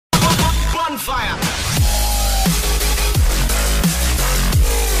on fire.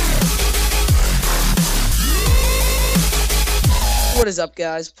 What is up,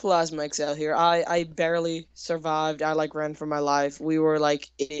 guys? PLasmaXL here. I barely survived. I like ran for my life. We were like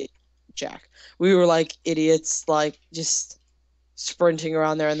Jack. We were like idiots, like just sprinting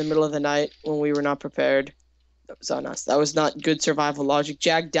around there in the middle of the night when we were not prepared. That was on us. That was not good survival logic.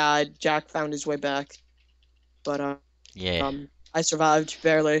 Jack died. Jack found his way back, but Yeah. I survived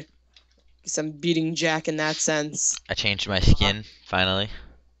barely. Guess I'm beating Jack in that sense. I changed my skin finally.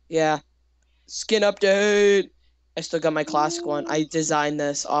 Yeah. Skin update. I still got my classic one. I designed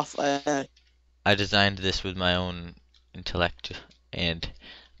this off. I designed this with my own intellect. And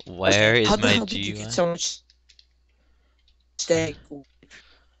where is How the my hell did you GUI? get so much steak?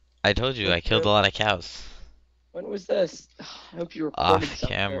 I told you I killed a lot of cows. When was this? I hope you recorded Off something.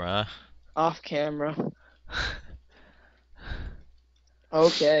 camera. Off camera.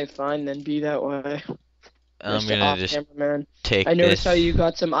 Okay, fine then. Be that way. I'm Mr. gonna off just camera man. take I noticed this. how you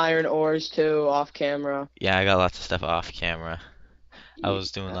got some iron ores too off camera. Yeah, I got lots of stuff off camera. I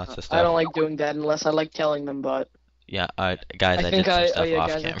was doing lots of stuff. I don't like doing that unless I like telling them, but Yeah, guys, I did some stuff off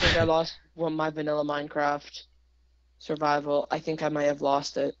guys, camera. I think I lost my vanilla Minecraft survival. I think I might have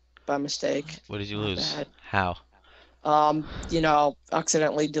lost it by mistake. What did you My lose? bad. How?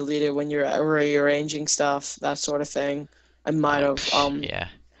 Accidentally deleted when you're rearranging stuff, that sort of thing. I might have. Yeah.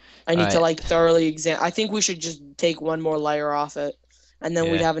 I need to Alright. like thoroughly examine. I think we should just take one more layer off it, and then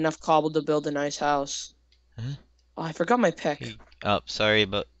we'd Yeah. have enough cobble to build a nice house. Huh? Oh, I forgot my pick. Oh, sorry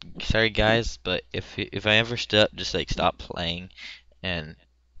guys, but if I ever just like stop playing and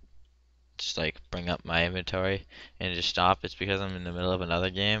just like bring up my inventory and just stop, it's because I'm in the middle of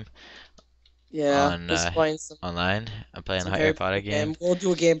another game Yeah, on he's playing some. online. I'm playing a It's a Harry very Potter cool game. We'll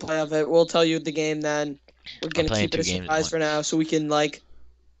do a gameplay of it. We'll tell you the game then. We're gonna playing keep it a 2 games at surprise for once. now, so we can like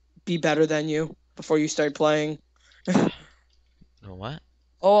be better than you before you start playing. What?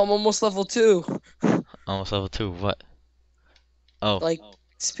 Oh, I'm almost level 2. Almost level 2. What? Oh, Like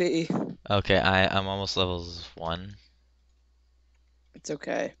XP. okay. I'm almost level 1. It's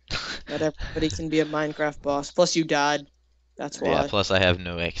okay. Not everybody can be a Minecraft boss. Plus, you died. That's why. Yeah. Plus, I have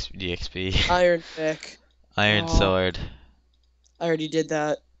no DXP. Iron pick. Iron Oh. sword. I already did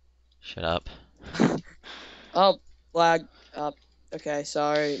that. Shut up. Oh, lag up. Okay,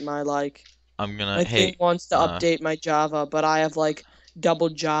 sorry. My I'm gonna. my Hey. thing wants to update my Java, but I have like double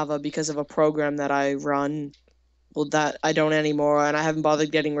Java because of a program that I run. Well, that I don't anymore, and I haven't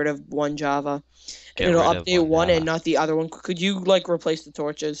bothered getting rid of one Java. Get It'll rid of update one Java. and not the other one. Could you like replace the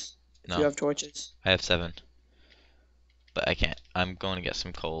torches if No. you have torches? I have 7. But I can't. I'm going to get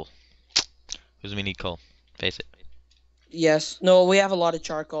some coal. Because we need coal. Face it. Yes. No, we have a lot of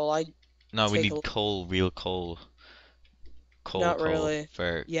charcoal. No, we Take need coal, real coal. Not Coal really.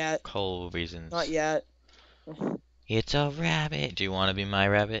 for Yet. coal reasons. Not yet. It's a rabbit. Do you want to be my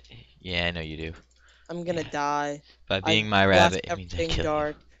rabbit? Yeah, I know you do. I'm gonna die. By being I my left rabbit, it means I everything kill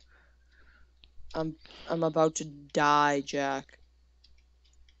dark. I'm about to die, Jack.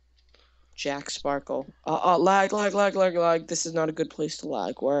 Jack Sparkle. Lag. This is not a good place to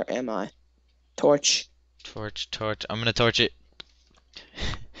lag. Where am I? Torch. you. Torch. I'm gonna torch it.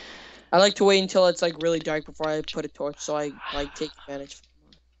 I like to wait until it's like really dark before I put a torch, so I like take advantage.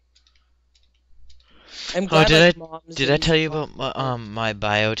 I'm glad, did I tell you about my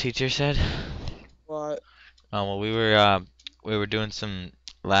bio teacher said? What? Well, we were doing some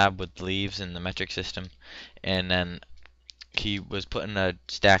lab with leaves in the metric system, and then he was putting a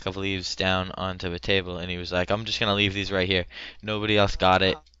stack of leaves down onto the table, and he was like, "I'm just gonna leave these right here." Nobody else got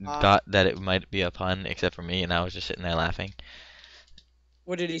that it might be a pun except for me, and I was just sitting there laughing.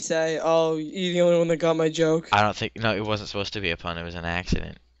 What did he say? Oh, you're the only one that got my joke. I don't think it wasn't supposed to be a pun. It was an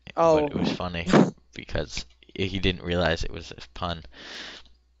accident. Oh. But it was funny because he didn't realize it was a pun.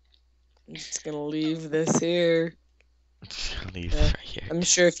 I'm just gonna leave this here. Leave this right here. I'm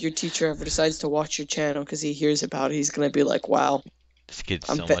sure if your teacher ever decides to watch your channel because he hears about it, he's gonna be like, "Wow, This kid's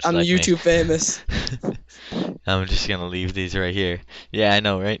I'm so much I'm like YouTube me. famous." I'm just gonna leave these right here. Yeah, I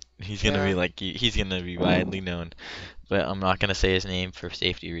know, right? He's gonna be Yeah. like, he's gonna be widely known. But I'm not gonna say his name for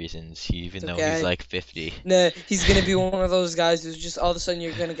safety reasons, even though okay. he's like 50. Nah, he's gonna be one of those guys who's just all of a sudden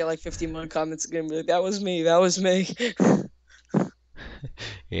you're gonna get like 50 more comments. Gonna be like, "That was me. That was me."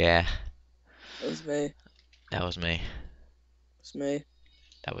 Yeah, That was me. that was me. That was me.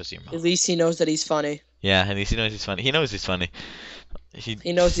 That was your mom. At least he knows that he's funny. Yeah, at least he knows he's funny. He knows he's funny. He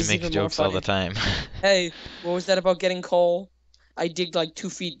knows he he's makes even more jokes all the funny. time. Hey, what was that about getting coal? I digged like 2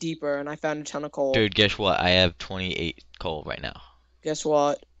 feet deeper and I found a ton of coal. Dude, guess what? I have 28 coal right now. Guess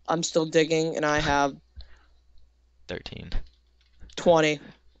what? I'm still digging and I have 13. 20.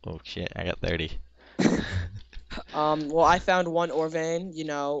 Oh shit, I got 30. Well, I found one ore vein,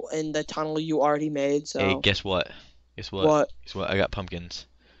 in the tunnel you already made. Hey, So guess what? Guess what? what? Guess what? I got pumpkins.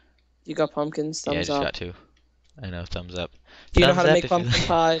 You got pumpkins? Yeah, I Thumbs just up. got two. I know, thumbs up. Do you know how Thumbs to up make if you pumpkin like.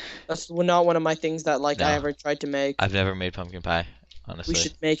 pie? That's not one of my things that like I No, ever tried to make. I've never made pumpkin pie, We honestly.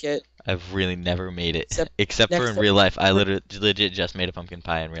 should make it. I've really never made it. Except Except for next in time. real life. I legit just made a pumpkin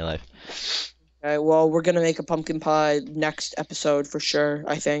pie in real life. Okay, well, we're gonna make a pumpkin pie next episode for sure.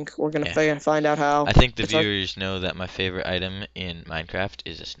 I think we're gonna Yeah. find out how. I think the It's our. viewers know that my favorite item in Minecraft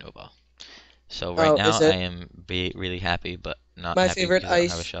is a snowball. So right Oh, now is I it? am really happy, but not My happy favorite because I don't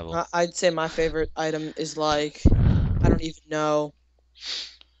have a ice. shovel. I'd say my favorite item is like I don't even know,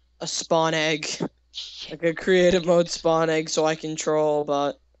 a spawn egg, like a creative mode spawn egg, so I can troll.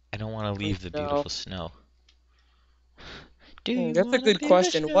 But I don't want to I don't leave the even know. beautiful snow. Do you That's a want to good be a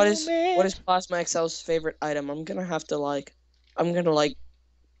question. What snowman? is Plasma XL's favorite item? I'm gonna like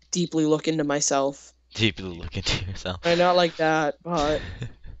deeply look into myself. Deeply look into yourself. I not like that, but like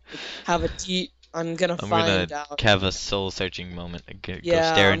have a deep. I'm gonna I'm gonna find out. have a soul searching moment. Go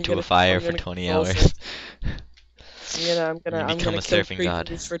Yeah, stare into a fire I'm for gonna go 20 soul hours. search. I'm Become gonna a kill surfing god.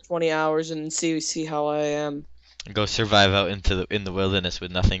 creepers for 20 hours and see how I am. Go survive out into in the wilderness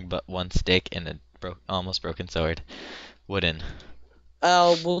with nothing but one stick and a almost broken sword. Wooden.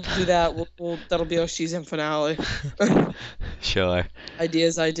 We'll do that. That'll be our season finale. Sure.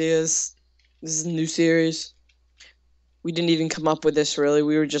 Ideas. This is a new series. We didn't even come up with this really.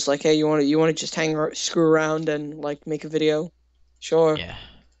 We were just like, hey, you want to just screw around and like make a video? Sure. Yeah.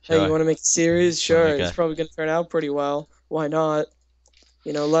 Hey, you Sure. want to make a series? Wanna Sure. make It's a probably gonna turn out pretty well. Why not?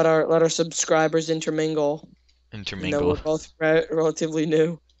 Let our subscribers intermingle. Even though intermingle? we're both relatively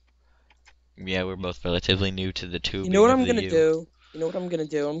new. Yeah, we're both relatively new to the You know tubing what of I'm the gonna U. do? You know what I'm gonna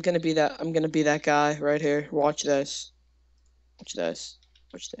do? I'm gonna be that guy right here. Watch this. Watch this.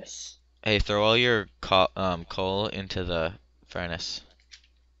 Watch this. Hey, throw all your coal into the furnace.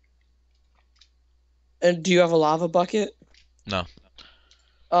 And do you have a lava bucket? No,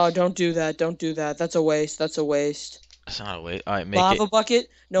 Oh, don't do that. Don't do that. That's a waste. That's a waste. that's not a way. All right, Lava bucket?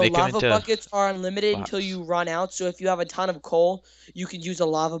 No, make them lava into buckets are unlimited until blocks. you run out. So if you have a ton of coal, you could use a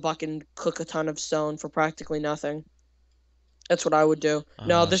lava bucket and cook a ton of stone for practically nothing. That's what I would do.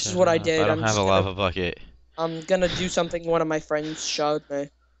 No, Oh, this is shut what I up! I did. don't have a lava bucket. I'm gonna do something one of my friends showed me,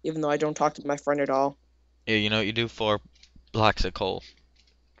 even though I don't talk to my friend at all. Yeah, you know what you do? 4 blocks of coal.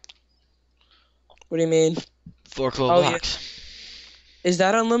 What do you mean? 4 coal Oh yeah, blocks. is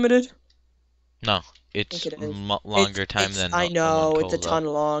that unlimited? No, I think it's it is. longer time than I one know it's a coal though. ton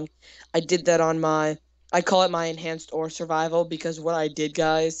long. I did that on my. I call it my enhanced ore survival because what I did,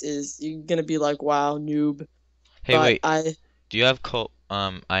 guys, is you're gonna be like, wow, noob. Hey, But wait. Do you have coal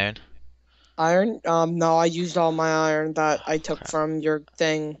iron? iron. No, I used all my iron that I Oh, took crap. from your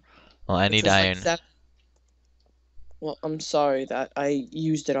thing, Well, I which need was like iron. seven. Well, I'm sorry that I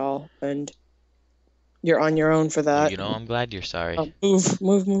used it all, and you're on your own for Well, that. you know, I'm glad you're sorry. Move.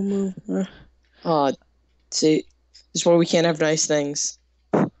 See, this is why we can't have nice things.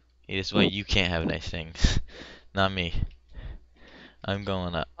 It is why you can't have nice things. Not me. I'm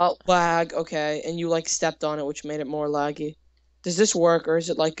going up. Oh, lag. Okay, and you like stepped on it, which made it more laggy. Does this work, or is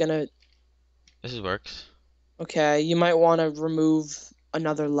it like gonna? Works. Okay, you might want to remove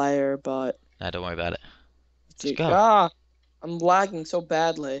another layer, but Nah, don't worry about it. Let's dude, go. I'm lagging so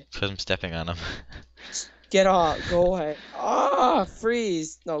badly. Because I'm stepping on them. Get off. Go away.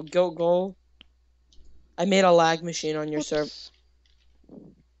 Freeze. No, go. I made a lag machine on your server.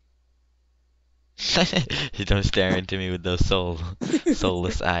 Whoops. You don't stare into me with those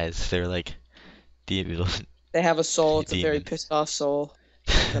soulless eyes. They're like devil, They have a soul. It's a very demons. pissed off soul.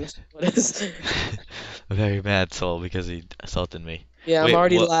 Kind of what it is. A very mad soul because he assaulted me. Yeah, I'm Wait,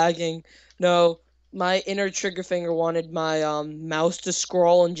 already what? lagging. No, my inner trigger finger wanted my mouse to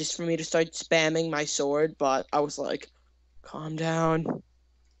scroll and just for me to start spamming my sword, but I was like, calm down.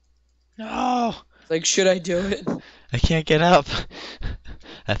 No! Like, should I do it? I can't get up.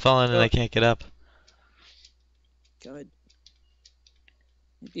 I've fallen and No, I can't get up. good.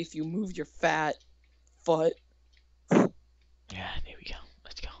 Maybe if you move your fat foot. Yeah, there we go.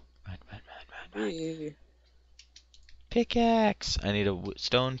 Let's go. Run. Eh, Pickaxe! I need a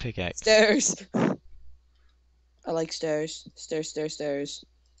stone pickaxe. Stairs. I like stairs. Stairs.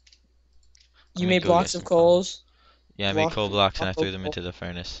 Let You me made go get blocks of some coal. coals. Yeah, I made Block, coal blocks and I block of threw them coal. into the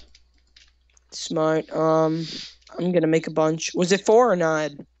furnace. Smart. I'm gonna make a bunch. Was it 4 or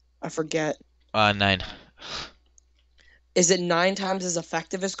 9? I forget. 9. Is it 9 times as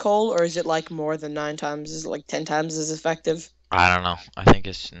effective as coal, or is it like more than 9 times? Is it like 10 times as effective? I don't know. I think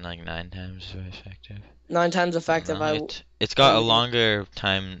it's like 9 times as effective. 9 times I don't effective. know. It's got a mean, I longer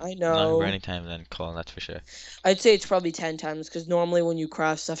know. burning time than coal. That's for sure. I'd say it's probably 10 times because normally when you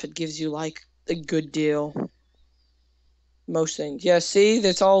craft stuff, it gives you like a good deal. Most things. Yeah, see,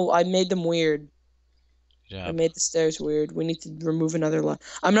 that's all. I made them weird. Good I job. made the stairs weird. We need to remove another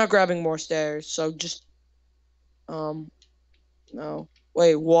I'm not grabbing more stairs, so just no.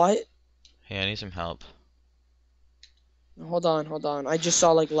 Wait, what? Hey, I need some help. Hold on, hold on. I just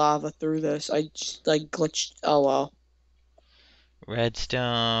saw like lava through this. I just like glitched. Oh well.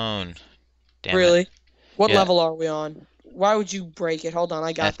 Redstone. Damn it. Really? What Yeah. level are we on? Why would you break it? Hold on,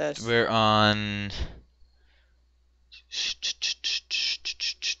 I got this. We're on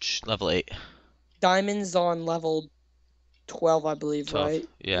level 8. Diamond's on level 12, I believe, 12. right?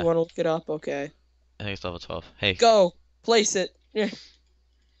 You Yeah. want to look it up? Okay. I think it's level 12. Hey. Go. Place it. Yeah.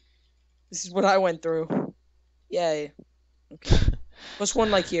 This is what I went through. Yay. Okay. Plus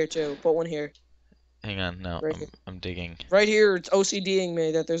one like here too. Put one here. Hang on. No, Right here. I'm digging. Right here, it's OCDing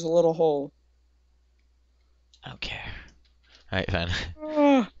me that there's a little hole. I don't care. Alright, fine.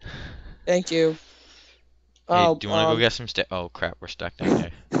 Ah, thank you. Hey, Oh, do you want to go get some Oh crap, we're stuck down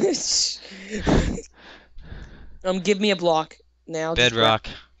here. give me a block now. Just grab Bedrock.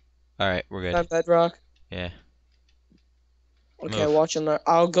 Alright, we're good. that bedrock. Yeah. Okay, Move. watch on that.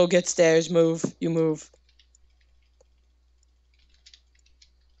 I'll go get stairs. Move. You move.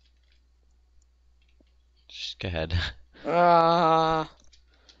 Just go ahead. Ah,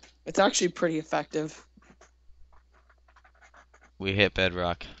 it's actually pretty effective. We hit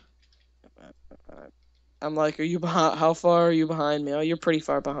bedrock. I'm like, are you behind? How far are you behind me? Oh, you're pretty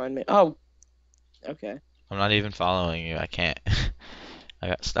far behind me. Oh, okay. I'm not even following you. I can't. I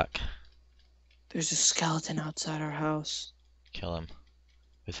got stuck. There's a skeleton outside our house. Kill him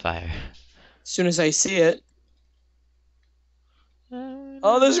with fire. As soon as I see it.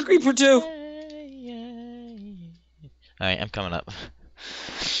 Oh, there's a creeper too. Alright, I'm coming up.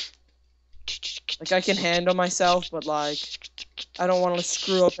 Like I can handle myself, but like I don't want to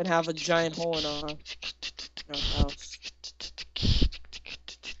screw up and have a giant hole in our house.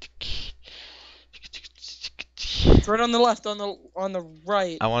 It's right on the left, on the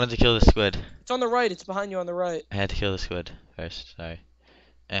right. I wanted to kill the squid. It's on the right. It's behind you on the right. I had to kill the squid first. Sorry.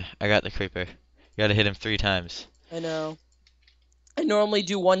 I got the creeper. You gotta hit him 3 times. I know. I normally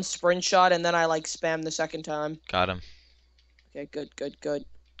do one sprint shot and then I like spam the second time. Got him. Okay, good, good, good.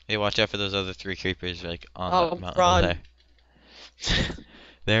 Hey, watch out for those other 3 creepers like on Oh, the mountain run. over there.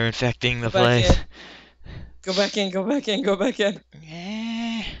 They're infecting the Go back place. in. Go back in, go back in, go back in.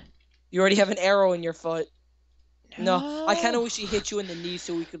 Yeah. You already have an arrow in your foot. No, I kind of No. wish he hit you in the knee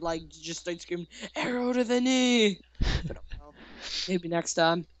so we could like just start screaming, arrow to the knee. But oh well. Maybe next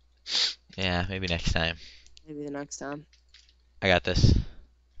time. Yeah, maybe next time. Maybe the next time. I got this.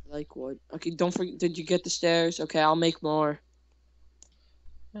 I like wood. Okay, don't forget. Did you get the stairs? Okay, I'll make more.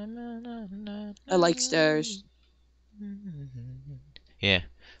 I like stairs. Yeah.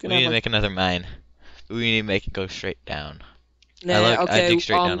 We Gonna need have to like make another mine. We need to make it go straight down. nah, I okay. dig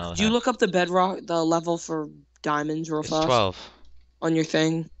straight down all the Do you time. look up the bedrock, the level for diamonds real It's fast 12. on your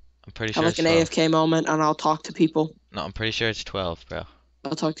thing? I'm pretty Have sure like it's an 12. AFK moment, and I'll talk to people. No, I'm pretty sure it's 12, bro.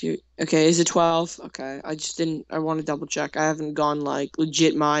 I'll talk to you. Okay, is it 12? Okay, I just didn't. I want to double check. I haven't gone like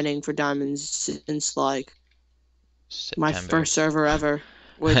legit mining for diamonds since like my September. first server ever,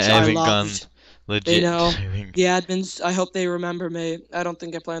 I which I haven't gone loved. legit. They know. Diving. The admins, I hope they remember me. I don't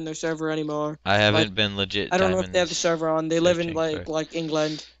think I play on their server anymore. I haven't Like, been legit I don't know if they have the diamonds server on. They live in searching for like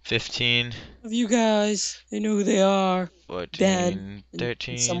England. 15, Of you guys, they know who they are. 14, Ben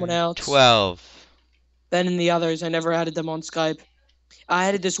and someone 13, else. 12. Ben and the others. I never added them on Skype. I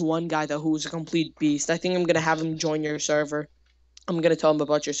added this one guy though who was a complete beast. I think I'm gonna have him join your server. I'm gonna tell him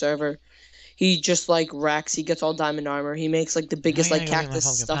about your server. He just like wrecks. He gets all diamond armor. He makes like the Now biggest you're like gonna give me my cactus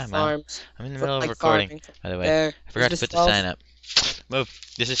pumpkin stuff pie, Mom. farms I'm in the for middle of like recording, farming. by the way. There. I forgot to Is put this the 12? sign up. Move.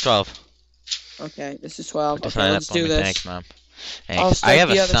 This is 12. Okay, this is 12. Put the Okay, sign up let's for do me. this. Thanks, Mom. I'll Thanks. I start have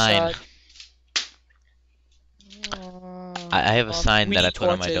a the other sign. side. I have a sign We that I need put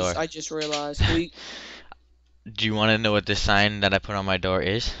on my torches, door. I just realized. Do you want to know what the sign that I put on my door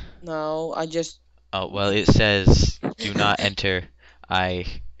is? No, I just Oh, well, it says, do not enter. I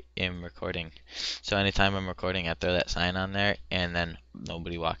am recording. So anytime I'm recording, I throw that sign on there, and then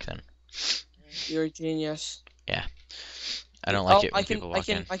nobody walks in. You're a genius. Yeah. I don't like it when I can people walk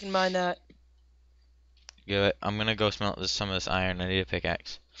in. I can mine that. Good. I'm gonna go smelt some of this iron. I need a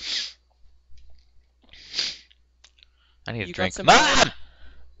pickaxe. I need a You got drink. some Mom! iron?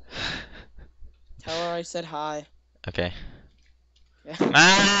 Tell her I said hi. Okay. Yeah.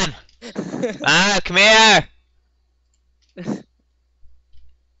 Mom! Mom, come here!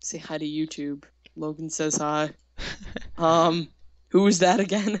 Say hi to YouTube. Logan says hi. Who is that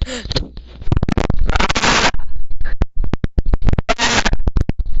again?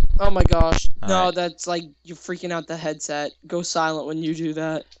 Oh my gosh. No, Alright. that's like you're freaking out the headset. Go silent when you do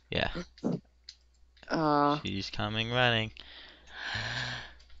that. Yeah. Uh, She's coming running.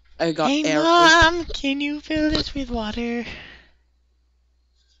 I got Hey air. mom, can you fill this with water?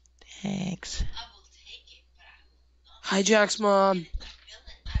 Thanks. Hi, Jack's mom.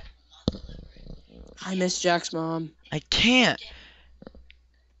 Hi, Miss Jack's mom. I can't.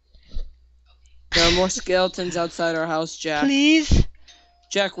 There are more skeletons outside our house, Jack. Please?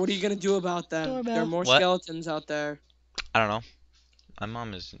 Jack, what are you gonna do about them? There are Doorbell. more What? skeletons out there. I don't know. My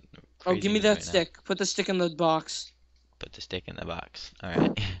mom is Oh, give crazy me with me that right now. stick. Put the stick in the box. Put the stick in the box.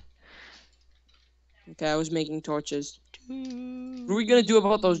 Alright. Okay, I was making torches. What are we gonna do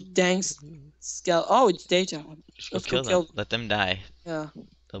about those dang Oh, it's daytime. Just go Let's go kill them. kill them. Let them die. Yeah.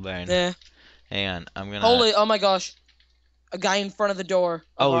 They'll burn. Yeah. Hang on. I'm gonna. Holy, oh my gosh. A guy in front of the door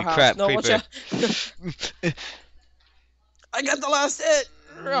of our Holy house. crap, No, watch creeper. out. I got the last hit.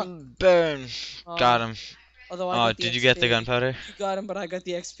 Burn. Got him. Although I Oh, got the did you XP. get the gunpowder? You got him, but I got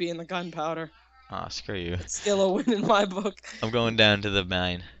the XP and the gunpowder. Oh, screw you. It's still a win in my book. I'm going down to the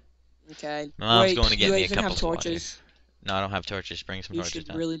mine. Okay. My mom's Wait, going to get you me a even cup have of water. torches? No, I don't have torches. Bring some You torches should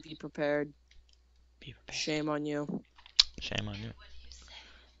down. really be prepared. Be prepared. Shame on you. Shame on you.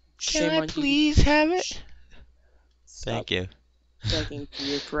 Shame Can I on please have it? Stop Thank you. begging for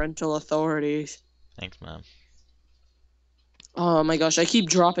your parental authorities. Thanks, Mom. Oh my gosh, I keep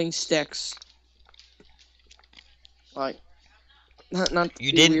dropping sticks. Like, not to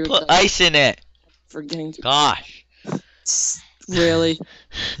You be didn't weird, put but ice in it. forgetting to. Gosh. Really?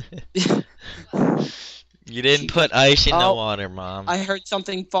 You didn't Jeez. put ice in the Oh, water, Mom. I heard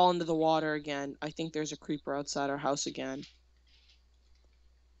something fall into the water again. I think there's a creeper outside our house again.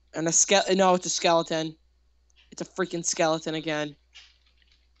 And a skeleton. No, it's a skeleton. It's a freaking skeleton again.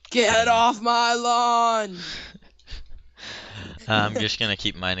 Get off my lawn! I'm just gonna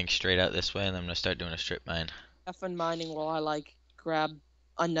keep mining straight out this way, and I'm gonna start doing a strip mine. Effing mining while I like grab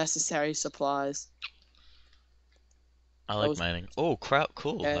unnecessary supplies. I like Those- mining. Oh, crap,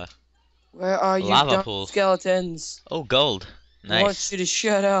 cool. Okay. Where are you, Lava dumb pool. skeletons? Oh, gold. I want Nice. you to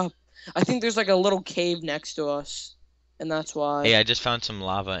shut up. I think there's like a little cave next to us, and that's why. Hey, I just found some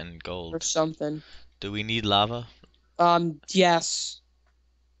lava and Or gold. something. Do we need lava? Yes.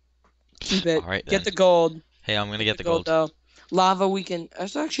 Keep it. Alright then. Get the gold. Hey, I'm gonna get the gold. though. Lava, we can.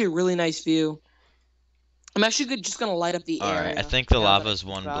 That's actually a really nice view. I'm actually just gonna light up the area. Alright, I think the now that I lava's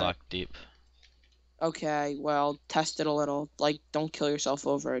think one about it. block deep. Okay, well, test it a little. Like, don't kill yourself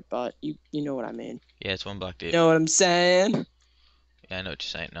over it, but you know what I mean. Yeah, it's one block deep. You know what I'm saying? Yeah, I know what you're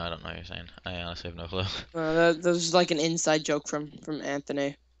saying. No, I don't know what you're saying. I honestly have no clue. That was like an inside joke from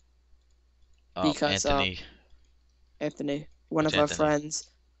Anthony. Oh, Because, Anthony. Anthony, one Which of our Anthony? friends.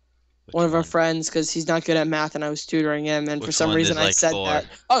 Which One of our friends, because he's not good at math, and I was tutoring him, and for Which some one? reason There's I like said 4. that.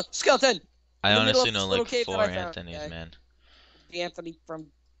 Oh, skeleton! I in the middle honestly of know this little like cave that 4 I found. Anthony's, Okay. man. The Anthony from,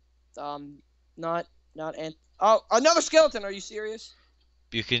 not Ant. Oh, another skeleton! Are you serious?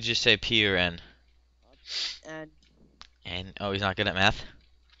 You could just say P or N. And And oh, he's not good at math?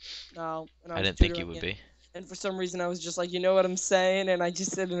 no, and I I was didn't think he tutoring would him. be. And for some reason, I was just like, you know what I'm saying? And I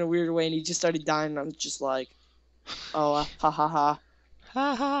just said it in a weird way, and he just started dying, and I was just like, oh, ha ha ha.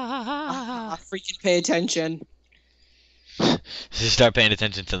 Ha ha ha ha ha. Freaking pay attention. Just start paying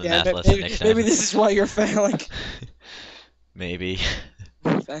attention to the Yeah, math lesson maybe, next time. maybe this is why you're failing. Maybe.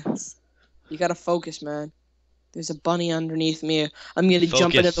 Thanks. You gotta focus, man. There's a bunny underneath me. I'm gonna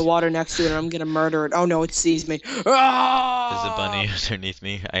jump into Focus. the water next to it, and I'm gonna murder it. Oh no, it sees me. There's Ah! a bunny underneath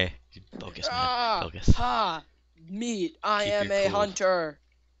me. Focus, man. Ah! Focus. Ha! Meat. I Keep am your a cool. hunter.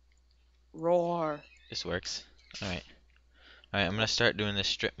 Roar. This works. Alright. Alright, I'm gonna start doing this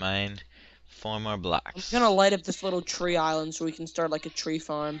strip mine. 4 more I'm blocks. gonna light up this little tree island so we can start like a tree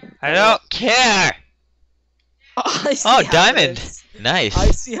farm. I don't care! I see Oh, how it diamond! is. Nice!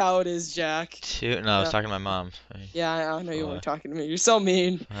 I see how it is, Jack. No, I was Yeah. talking to my mom. Yeah, I know you Uh, weren't talking to me. You're so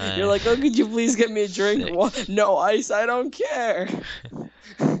mean. Fine. You're like, oh, could you please get me a drink? 6. What? No ice, I don't care.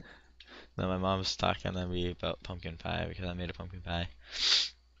 No, my mom's talking to me about pumpkin pie because I made a pumpkin pie.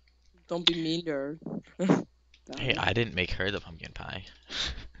 Don't be mean to her. Hey, I didn't make her the pumpkin pie.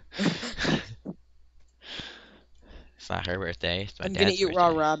 It's not her birthday. It's my I'm dad's gonna eat birthday. raw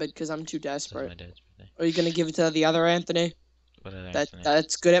rabbit because I'm too This is desperate. my dad's birthday. Are you gonna give it to the other Anthony? What other Anthony?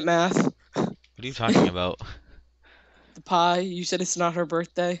 That's good at math. What are you talking about? The pie. You said it's not her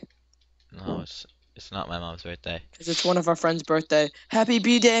birthday No, it's not my mom's birthday. because it's one of our friends' birthday. Happy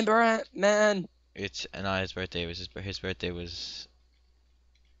B-Day, man. It's not his birthday. It was his birthday was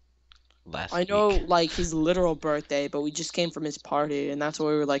I last know week. like his literal birthday, but we just came from his party, and that's why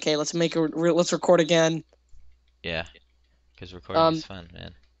we were like, hey, let's record again. Yeah, because recording Um, is fun,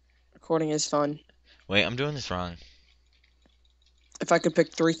 man. recording is fun. Wait, I'm doing this wrong. If I could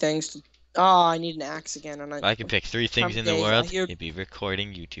pick three things, oh, I need an axe again, and If I could pick three time things of in the day. I world, hear if it'd be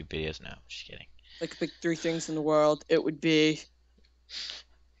recording YouTube videos. No, just kidding. I could pick three things in the world, it would be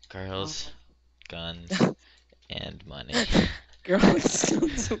uh, Girls, guns, and money.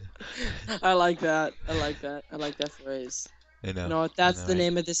 girls. I like that. I like that. I like that phrase. I You know, know what? I That's know, the right?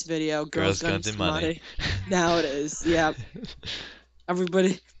 name of this video. Girls, Girls, guns, guns, and and money. money. Now it is. Yeah.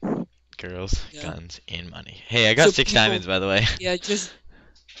 Everybody. Girls, Yeah. guns, and money. Hey, I got So six people. diamonds, by the way. Yeah. Just.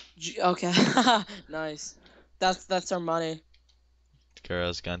 Okay. Nice. That's our money.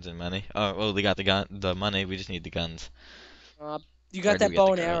 Girls, guns, and money. Oh, well, we got the money. We just need the guns. Uh, you Where got do we that get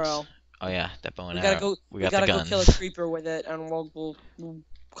the bow and girls? arrow. Oh yeah, that bow and We gotta arrow. go. We We got the gotta go kill a guns. creeper with it, and we'll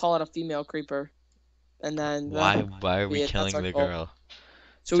call it a female creeper, and then Why? that'll Why are we be it. That's killing our the goal. girl?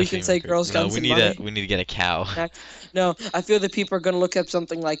 So It's a we can female say creep. girls, No, guns, and money. we need to get a cow. Next. No, I feel that people are gonna look up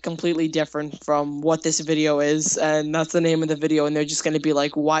something like completely different from what this video is, and that's the name of the video, and they're just gonna be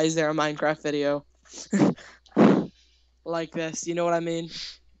like, "Why is there a Minecraft video like this?" You know what I mean?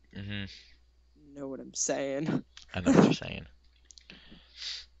 Mhm. You know what I'm saying? I know what you're saying.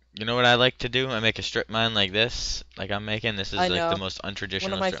 You know what I like to do? I make a strip mine like this, like I'm making. This is I like the know. most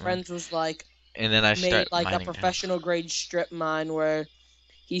One of untraditional my strip mine. friends was like And then I made start like a mining down. professional grade strip mine where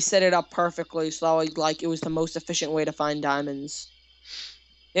he set it up perfectly, so like it was the most efficient way to find diamonds.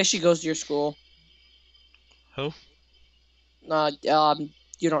 Yeah, she goes to your school. Who?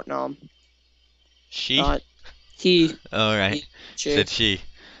 You don't know him. She? Uh, he, All right. he, she, Said she.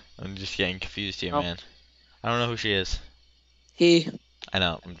 I'm just getting confused here, no, man. I don't know who she is. he. I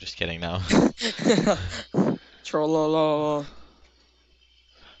know. I'm just kidding now. Trollolo.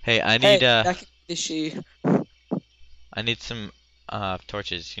 Hey, Hey, that could be the she. I need some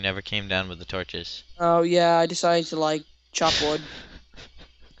torches. You never came down with the torches. Oh yeah, I decided to like chop wood.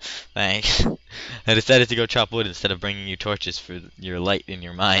 Thanks. I decided to go chop wood instead of bringing you torches for your light in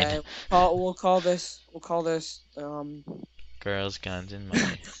your mind. Okay, we'll call this Girls, guns, and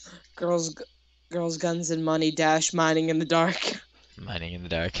money. girls girls guns and money dash mining in the dark. Mining in the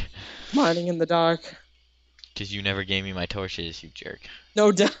dark. Mining in the dark. Because you never gave me my torches, you jerk.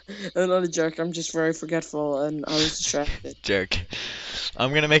 No, I'm not a jerk. I'm just very forgetful, and I was distracted. Jerk.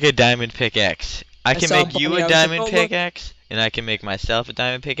 I'm gonna make a diamond pickaxe. I I can saw a make you bunny. a I was like, diamond oh look, pickaxe, and I can make myself a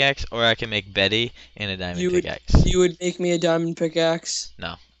diamond pickaxe, or I can make Betty in a diamond you would pickaxe. you would make me a diamond pickaxe.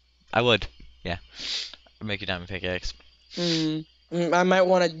 No. I would. Yeah. I'd make a diamond pickaxe. I might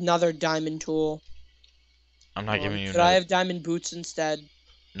want another diamond tool. I'm not giving you Could I another. have diamond boots instead?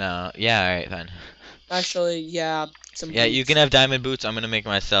 No. Yeah, alright, fine. Actually, yeah, some Yeah, you can boots. have diamond boots. I'm gonna make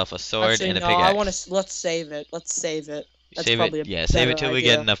myself a sword Actually, and a no, I want pickaxe. to. Let's save it. Let's save it. That's Save it. probably a Yeah, save it better till we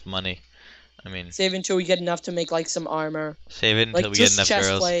get idea. enough money. I mean, Save until we get enough to make like some armor. save it until Like we get just enough chest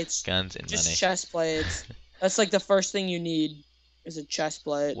girls, plates. guns, and Just money. chest plates. That's like the first thing you need is a chest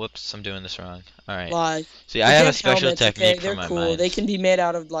plate. Whoops, I'm doing this wrong. Alright. Like See, I have a forget special helmets, okay? technique for They're my cool. They mines. can be made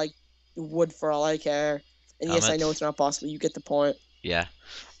out of like wood for all I care. And yes, I know Helmets? it's not possible. You get the point. Yeah.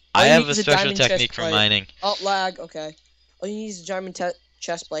 All I you have need a is a special diamond chest technique for plate. mining. Oh, lag. Okay. All you need is a diamond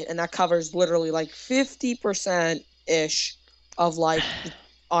chest plate, and that covers literally like 50% ish of like the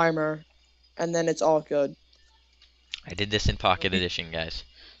armor, and then it's all good. I did this in Pocket We Edition, guys.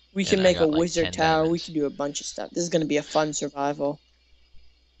 we And can I make a got like wizard 10 tower. We diamonds. can do a bunch of stuff. This is gonna be a fun survival.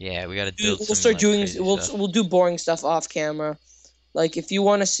 Yeah, we gotta build We'll some start like doing. crazy We'll stuff. we'll do boring stuff off camera. Like if you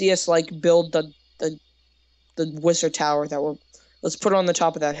want to see us like build the wizard tower that we're, let's put it on the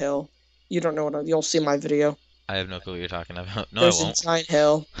top of that hill. You don't know you'll see my video. I have no clue what you're talking about. No, I There's a won't. giant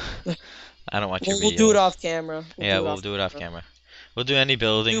hill. I don't watch your We'll do it videos. off camera. We'll Yeah, do it we'll off do it off camera. camera. We'll do any Do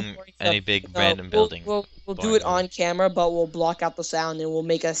building, boring stuff. any big No, random building. we'll do Boring it building. on camera, but we'll block out the sound and we'll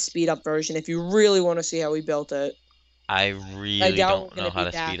make a speed up version if you really want to see how we built it. I I really doubt we're don't know gonna how be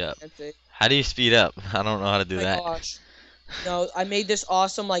to that speed up. fancy. How do you speed up? I don't know how to Oh do my that. gosh. No, I made this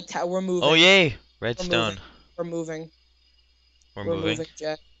awesome like we're Oh moving. yay! We're moving. Redstone. We're moving. We're We're moving. moving,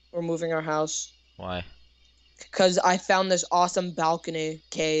 Jack. We're moving our house. Why? Because I found this awesome balcony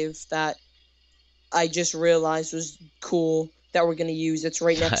cave that I just realized was cool that we're gonna use. It's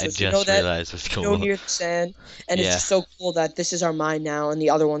right next I to us. You know just that? realized it's You know, cool. near the sand. And it's Yeah. just so cool that this is our mine now and the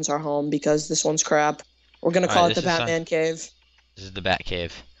other one's our home because this one's crap. We're gonna call Alright, it the Batman Cave. this is the Bat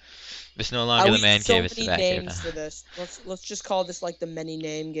Cave. It's no I longer the we use Man so Cave, it's the many Bat Cave now. names for this. Let's just call this like the many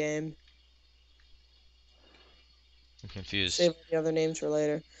name game. I'm confused. Save all the other names for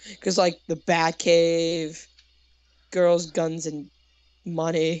later. Cause like the Bat Cave, girls, guns, and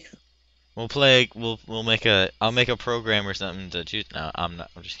money. We'll play. We'll make a. I'll make a program or something to choose. No, I'm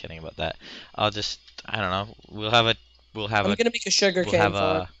not. I'm just kidding about that. I'll just. I don't know. We'll have a. We'll have I'm a. gonna make a sugar We'll have cane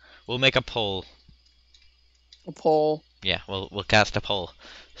farm. a. We'll make a poll. A poll. Yeah. We'll cast a poll.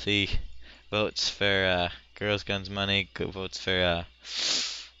 See, votes for girls, guns, money. Votes for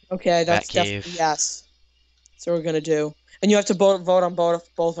Okay, Bat that's definitely Cave. yes. That's what we're gonna do. And you have to vote on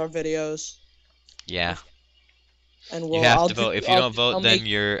both our videos. Yeah. If and You we'll have to vote. If you don't I'll vote, then make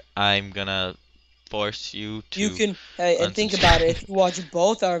you're. I'm gonna force you you to can hey and think about it. unsubscribe. If you watch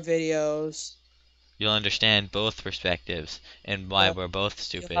both our videos, You'll understand both perspectives and why you'll we're both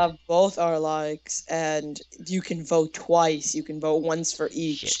you'll stupid. have both our likes, and you can vote twice. You can vote once for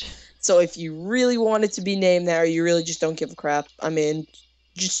each. Shit. So if you really want it to be named that, or you really just don't give a crap, I mean,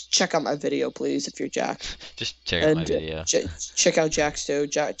 just check out my video, please, if you're Jack. Just check out my And video. check out Jack's too.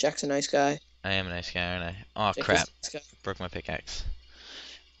 Jack's a nice guy. I am a nice guy, aren't I? Oh Jack is crap. a nice guy. Broke my pickaxe.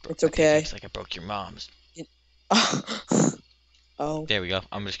 Broke It's my okay. pickaxe like I broke your mom's. Oh, There we go.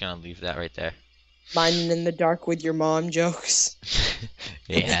 I'm just gonna leave that right there. mining in the dark with your mom jokes.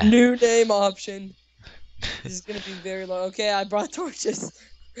 Yeah. New name option. This is gonna be very long. Okay, I brought torches.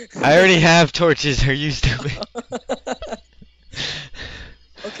 I already have torches. Are you stupid?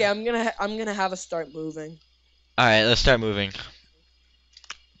 Okay, I'm gonna have us start moving. Alright, let's start moving.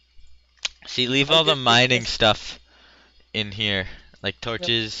 See, leave I'm all the gonna make mining this. stuff in here. Like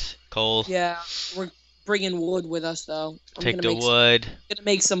torches, coal. Yeah, we're bringing wood with us though. Take the wood. Gonna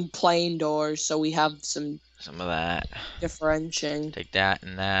make some plain doors so we have some Some of that. differentiating. Take that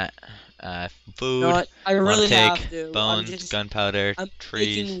and that. You know Food. what? I Want to really have take to. bones, gunpowder, I'm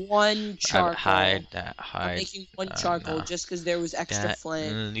trees, making one charcoal. hide, that I'm hide. making one charcoal No. just because there was extra That.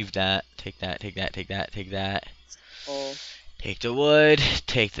 flame. Leave that. Take that. Take that. Take that. Take that. Oh, Take the wood.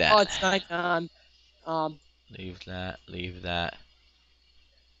 Take oh, that. it's nighttime. Leave that. Leave that.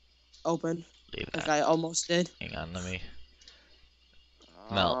 Open. Leave Like that. I almost did. Hang on. Let me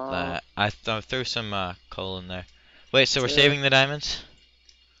melt Uh, that. I threw some coal in there. Wait. So we're to saving the diamonds?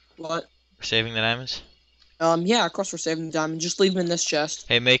 what? We're saving the diamonds? Yeah, of course we're saving the diamond. Just leave them in this chest.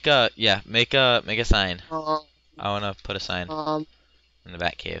 Hey, make a sign. Um, I wanna put a sign um. in the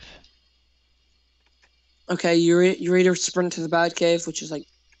back cave. Okay, you ready to sprint to the bad cave, which is like,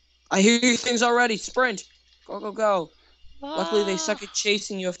 I hear you things already. Sprint, go go go. Luckily they suck at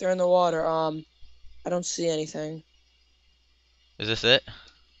chasing you if they're in the water. I don't see anything. Is this it?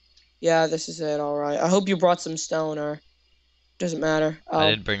 Yeah, this is it. All right. I hope you brought some stone, or doesn't matter. I Oh,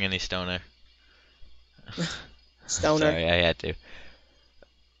 didn't bring any stoner. stoner. Sorry, I had to.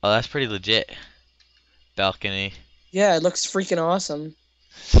 Oh, that's pretty legit. Balcony. Yeah, it looks freaking awesome.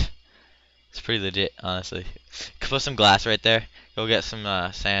 It's pretty legit, honestly. Could put some glass right there. Go get some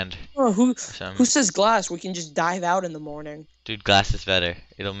sand Oh, or who some. says glass? We can just dive out in the morning. Dude, glass is better.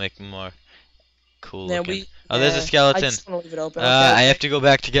 It'll make more cool Nah, looking. Oh, there's a I skeleton. just want to leave it open. Okay, I okay. have to go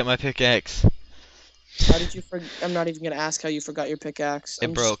back to get my pickaxe. How did you I'm not even gonna ask how you forgot your pickaxe. It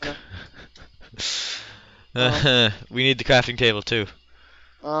I'm just broke. gonna. We need the crafting table too.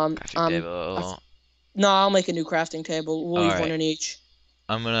 Um, Crafting um, I table. No, I'll make a new crafting table. We'll leave one Alright. in each.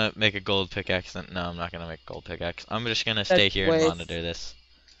 I'm gonna make a gold pickaxe. No, I'm not gonna make a gold pickaxe. I'm just gonna That's stay here and wait. monitor this.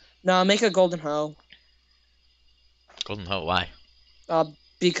 No, make a golden hoe. Golden hoe, why?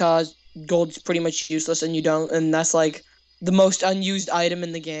 Because gold's pretty much useless, and you don't, and that's like the most unused item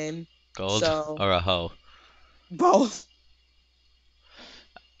in the game. Gold So or a hoe? both.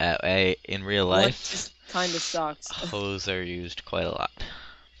 In real One life, just kind of sucks. hoes are used quite a lot.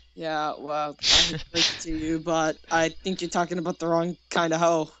 Yeah, well, I hate to break it to you, but I think you're talking about the wrong kind of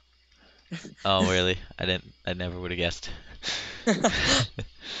hoe. Oh, really? I never would have guessed.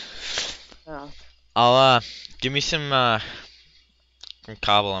 Yeah. I'll give me some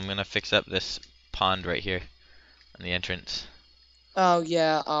cobble. I'm gonna fix up this pond right here on the entrance. Oh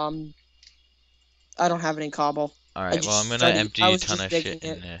yeah. I don't have any cobble. Alright, well I'm gonna empty I a was ton just of digging shit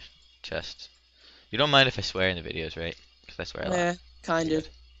in it. the chest. You don't mind if I swear in the videos, right? Because I swear a lot. Yeah, kind of.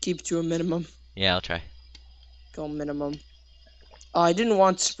 Good. Keep it to a minimum. Yeah, I'll try. Go minimum. Oh, I didn't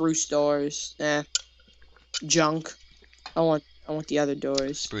want spruce doors. Junk. I want the other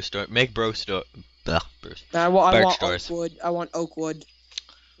doors. Spruce door. Make Bruce door. Blah, Bruce. I Birch want doors. oak wood. I want oak wood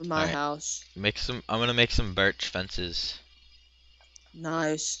for my Alright. house. Make some. I'm gonna make some birch fences.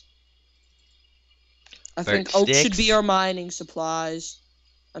 Nice. I Birch think oak should be sticks. our mining supplies.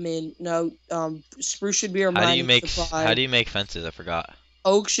 I mean, no, spruce should be our How do you mining make supply. how do you make fences? I forgot.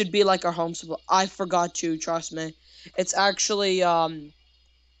 Oak should be like our home supply. I forgot to, trust me. It's actually Is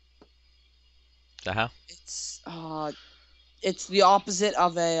that how? it's the opposite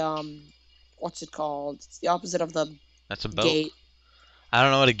of a what's it called? It's the opposite of the That's a boat. gate. I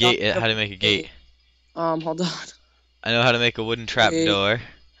don't know what a Not gate. a How to make a gate. gate. Hold on. I know how to make a wooden trap Wait. door.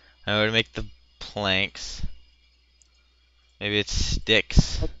 I know how to make the planks. Maybe it's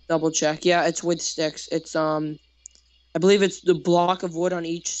sticks. I'll double check. Yeah, it's with sticks. It's I believe it's the block of wood on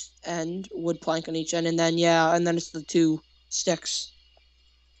each end, wood plank on each end, and then yeah, and then it's the two sticks.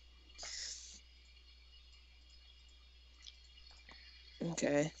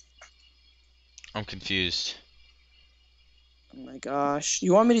 Okay. I'm confused. Oh my gosh.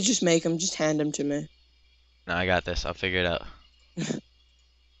 You want me to just make them? Just hand them to me. No, I got this. I'll figure it out.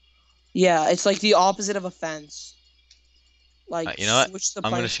 Yeah, it's like the opposite of a fence. Like You know what? switch the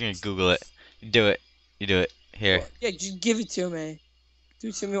I'm plank. just gonna Google it. Do it. You do it. Here. Well, yeah, just give it to me. Do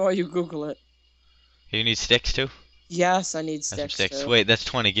it to me while you Google it. Here, you need sticks too? Yes, I need Got some sticks sticks. too. Wait, that's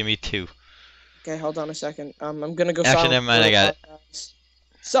 20. Give me 2. Okay, hold on a second. I'm gonna go Actually, silent never for a mind. I little got it. while, guys.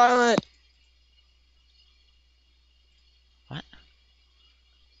 Silent. What?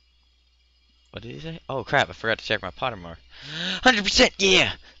 What did he say? Oh crap! I forgot to check my Pottermore. 100%.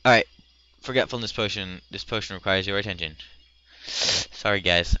 Yeah. All right. Forgetfulness potion. This potion requires your attention. Sorry,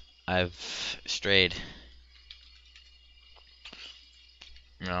 guys. I've strayed.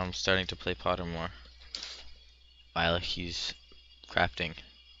 Now I'm starting to play Pottermore while he's crafting.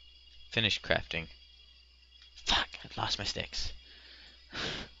 Finished crafting. Fuck! I've lost my sticks.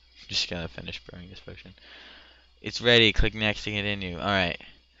 Just gonna finish brewing this potion. It's ready. Click next to continue. Alright.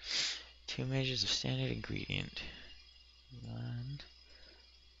 2 measures of standard ingredient. 1,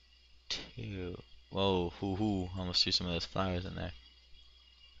 2. Whoa, hoo hoo. Almost threw some of those flowers in there.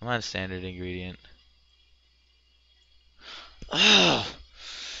 Come on, standard ingredient. Oh!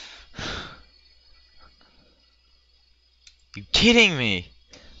 You kidding me?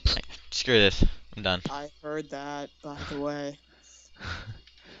 Screw this. I'm done. I heard that, by the way.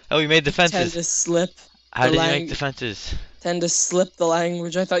 Oh, we made the You tend fences. to slip How the did you make the lang fences? tend to slip the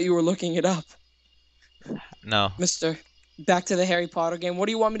language. I thought you were looking it up. No. Mister, back to the Harry Potter game. What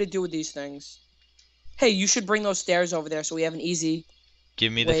do you want me to do with these things? Hey, you should bring those stairs over there so we have an easy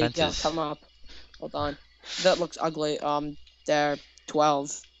Give me the way. Yeah, fences. come up. Hold on. That looks ugly. They're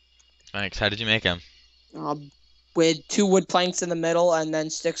 12. Thanks. How did you make them? Um, with two wood planks in the middle and then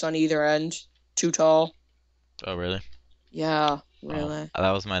sticks on either end. Too tall. Oh, really? Yeah, Oh, really.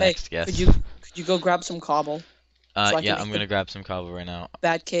 that was my Hey, next could guess. you go grab some cobble so I can Yeah, I'm make gonna the grab some cobble right now.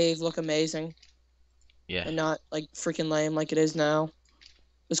 Bat Cave look amazing Yeah. and not like freaking lame like it is now.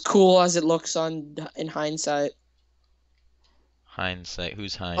 As cool as it looks on in hindsight. Hindsight.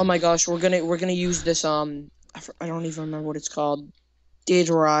 Who's Oh my Heinz? gosh, we're gonna use this I don't even remember what it's called.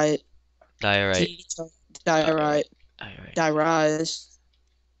 Diorite, Diorite. Diorite. diorite, Diorite. dirise,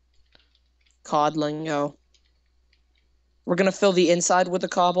 cod lingo. We're gonna fill the inside with the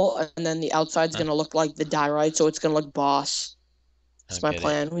cobble, and then the outside's Huh? gonna look like the diorite, so it's gonna look boss. I That's don't my get it.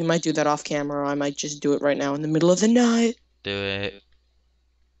 plan. We might do that off camera, or I might just do it right now in the middle of the night. Do it.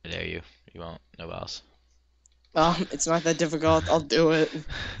 I dare you. You won't. No balls. It's not that difficult. I'll do it.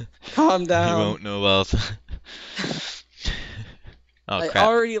 Calm You down. won't. No balls. Oh I crap.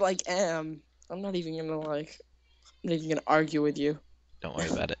 already am. I'm not even gonna I'm not even gonna argue with you Don't worry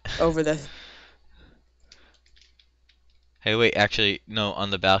about it. over this. Hey, wait. Actually, no. On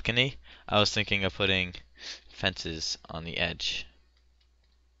the balcony, I was thinking of putting fences on the edge.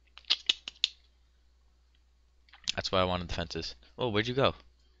 That's why I wanted the fences. Oh, where'd you go?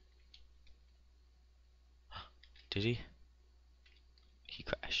 Did he? He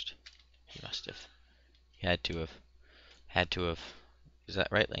crashed. He must have. He had to have. Had to have. Is that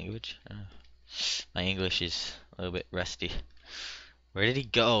right language? My English is a little bit rusty. Where did he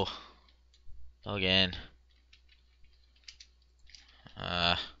go? Again.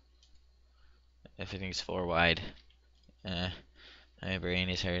 Uh, everything's 4 wide. My brain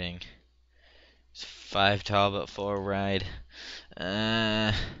is hurting. It's 5 tall but 4 wide.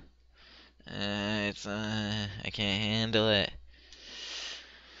 Uh, I can't handle it.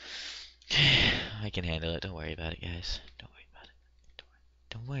 I can handle it. Don't worry about it, guys. Don't worry about it.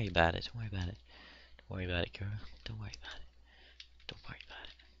 Don't worry about it. Don't worry about it. Don't worry about it, girl. Don't worry about it. Don't worry about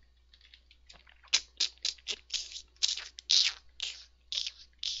it.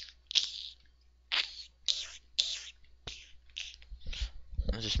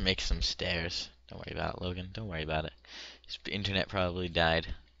 I'll just make some stairs. Don't worry about it, Logan. Don't worry about it. His internet probably died.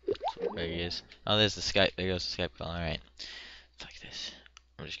 There he is. Oh, there's the Skype. There goes the Skype call. Alright. Fuck this.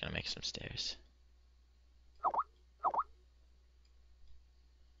 I'm just gonna make some stairs.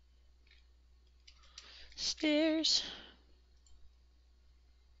 Stairs.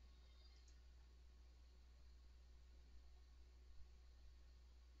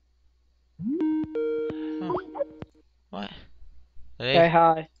 Oh. What? Okay, Hey,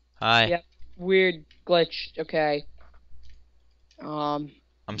 hi. hi. Yep. Weird glitch. Okay.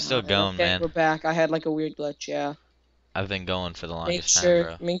 I'm still 9. going, Okay, man. we're back. I had like a weird glitch, yeah. I've been going for the Make longest time, sure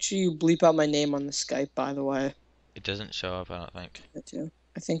bro. make sure you bleep out my name on the Skype, by the way. It doesn't show up, I don't think. That too.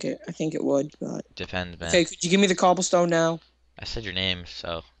 I think it would, but Depends, man. okay, could you give me the cobblestone now? I said your name,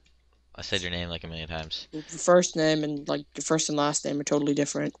 so I said your name like a million times. Your first name and like your first and last name are totally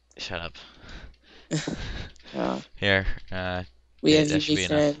different. Shut up. Uh, Here, we have that should be unique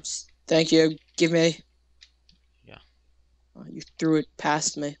enough. names. Thank you. Give me. Yeah. You threw it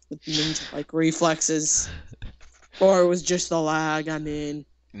past me with ninja-like reflexes. Or it was just the lag, I mean.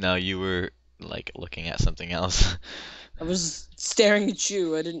 No, you were like looking at something else. I was staring at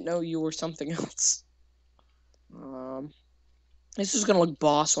you. I didn't know you were something else. Um, this is gonna look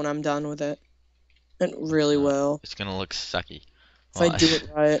boss when I'm done with it. It No, it's really not. will. It's gonna look sucky. If I Well, do it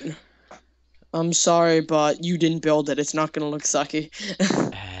right. I'm sorry, but you didn't build it. It's not gonna look sucky.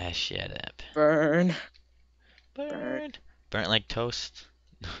 shut up. Burn. Burn. Burnt. Burnt like toast.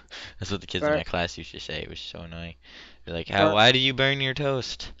 That's what the kids in Burn. my class used to say. It was so annoying. They're like, "How? Burn. Why do you burn your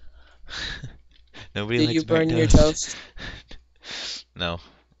toast?" Nobody Did likes you burnt burn your toast. toast? No,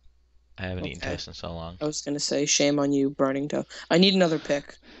 I haven't eaten Okay. toast in so long. I was gonna say, shame on you burning toast. I need another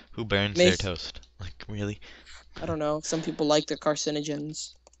pick. Who burns their Make, toast? Like, really? I don't know. Some people like the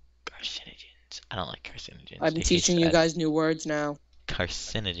carcinogens. Carcinogens. I don't like carcinogens. I'm They taste teaching you bad. guys new words now.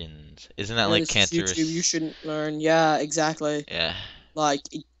 Carcinogens. Isn't that No, like this is YouTube. You cancerous? shouldn't learn. Yeah, exactly. Yeah. Like,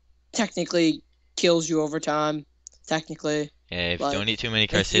 it technically kills you over time. Technically. Yeah, if you Like, don't eat too many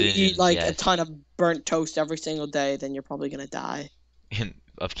if you eat carcinogens, like a yes. ton of burnt toast every single day, then you're probably gonna die.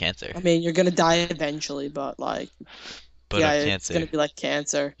 Of cancer. I mean, you're gonna die eventually, but like, But yeah, of it's cancer. gonna be like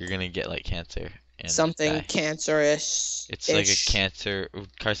cancer. You're gonna get like cancer and Something die. cancerous It's like a ish cancer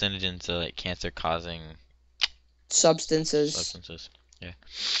carcinogens are like cancer causing substances. substances. Yeah.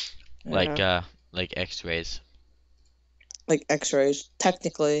 Like Yeah. like X-rays. Like X-rays.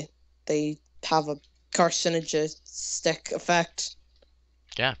 Technically, they have a carcinogistic effect.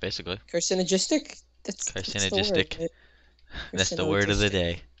 Yeah, basically. Carcinogistic? That's the word, Carcinogistic. right? That's the word of the Carcinogistic.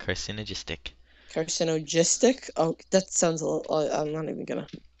 day. Carcinogistic. Carcinogistic? Oh, that sounds a little. I'm not even gonna.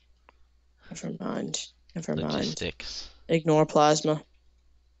 Never mind. Never mind. Logistics. Ignore plasma.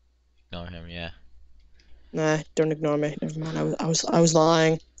 Ignore him, yeah. Nah, don't ignore me. Never mind. I was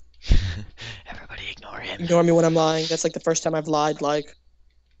lying. Everybody ignore him. Ignore me when I'm lying. That's like the first time I've lied like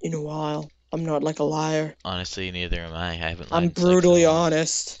in a while. I'm not like a liar. Honestly, neither am I. I haven't I'm lied in like so brutally long.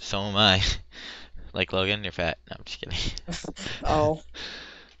 honest. So am I. Like Logan, you're fat. No, I'm just kidding. Oh,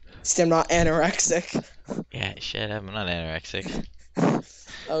 still not anorexic. Yeah, shit, I'm not anorexic.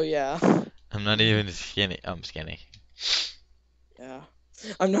 Oh yeah, I'm not even skinny. I'm skinny. yeah.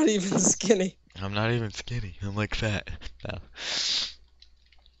 I'm not even skinny. I'm not even skinny. I'm like fat. No.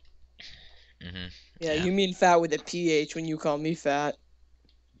 Yeah, Yeah. you mean fat with a PH when you call me fat.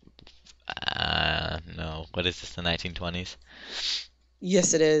 No. What is this, the 1920s?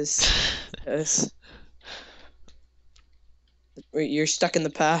 Yes, it is. Yes. Wait, you're stuck in the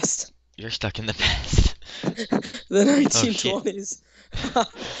past. You're stuck in the past. The Oh shit. 1920s.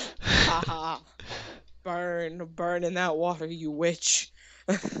 Haha. Burn in that water, you witch.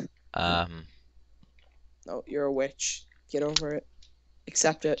 Um, No, you're a witch. Get over it.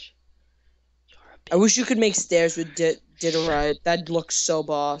 Accept it. you're I a wish you could make stairs with diorite. That'd look so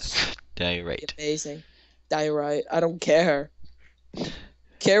boss. bitch. Be Right. amazing. Diorite. I don't care.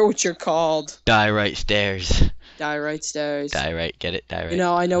 Care what you're called. Die right stairs. Diorite stairs. Die right. Get it? Die You right.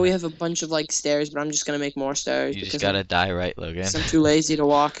 know, I know we have a bunch of like stairs, but I'm just gonna make more stairs You just because gotta die right, Logan. I'm too lazy to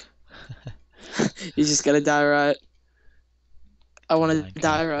walk. You just gotta die right. I want to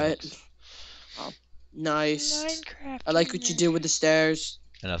die Minecraft right. bugs. Oh, nice. Minecraft I like what you did with the stairs.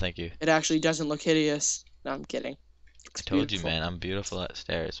 No, thank you. It actually doesn't look hideous. No, I'm kidding. I It's told you, beautiful. man. I'm beautiful at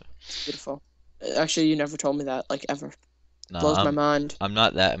stairs. It's beautiful. Actually, you never told me that, like ever. No, Blows my mind. I'm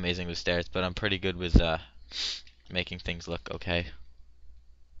not that amazing with stairs, but I'm pretty good with making things look okay.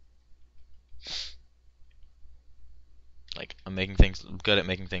 Like I'm making things good at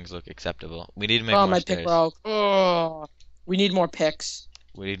making things look acceptable. We need to make Oh, more my pick stairs. broke. Oh, we need more picks.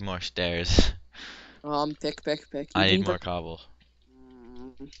 We need more stairs. Pick. You I need didn't more cobble.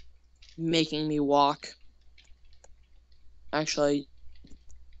 making me walk. Actually,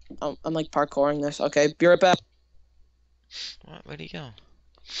 I'm like parkouring this. Okay, be right back. What? Where'd he go?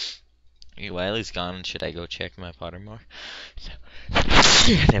 While he's gone, should I go check my Potter more?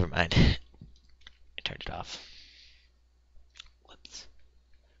 Never mind. I turned it off. Whoops.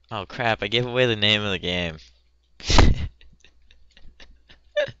 Oh crap! I gave away the name of the game.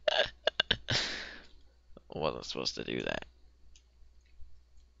 Wasn't supposed to do that.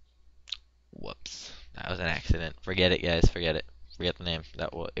 That was an accident. Forget it, guys. Forget it. Forget the name.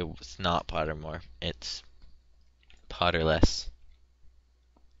 It was not Pottermore. It's Potterless.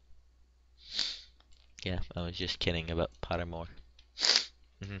 Yeah, I was just kidding about Pottermore.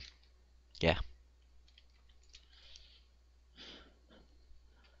 Yeah.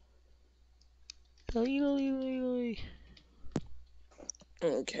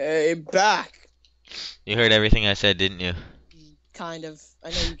 Okay, back. You heard everything I said, didn't you? Kind of. I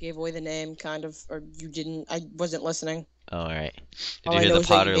know you gave away the name, kind of, or you didn't. I wasn't listening. Oh, alright. Did All you I hear know the is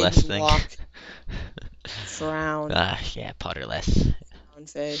that you made Potterless me thing? walk. Frown. Yeah, Potterless. Frown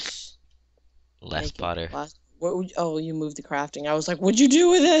face. Less Making Potter. last. What would? Oh, you moved the crafting. I was like, what'd you do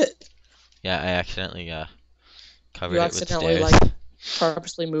with it? Yeah, I accidentally You covered it with accidentally stairs. like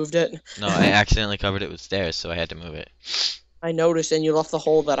purposely moved it. No, I accidentally covered it with stairs, so I had to move it. I noticed, and you left the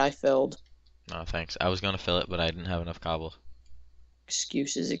hole that I filled. No, thanks. I was gonna fill it, but I didn't have enough cobble.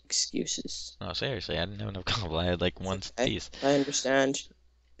 Excuses, excuses. No, seriously, I didn't have enough cobble. I had like It's one okay. piece. I understand.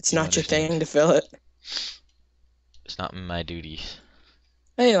 It's You don't not your understand. thing to fill it. It's not my duties.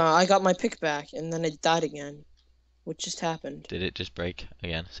 Hey, I got my pick back, and then it died again. What just happened? Did it just break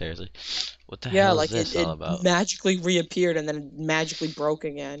again? Seriously? What the Yeah, hell is like this all it about? magically reappeared and then it magically broke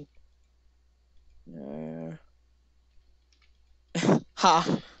again.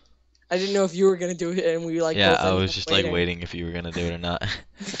 Ha! I didn't know if you were gonna do it, and we like Yeah, both I ended was up just like waiting. waiting if you were gonna do it or not.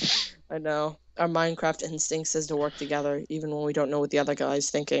 I know. Our Minecraft instinct says to work together, even when we don't know what the other guy's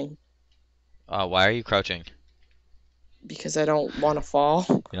thinking. Why are you crouching? Because I don't want to fall.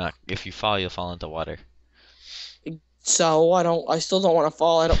 You're not. If you fall, you'll fall into water. So I don't. I still don't want to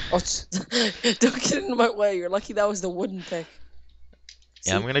fall. I don't. Oh, don't get in my way. You're lucky that was the wooden pick.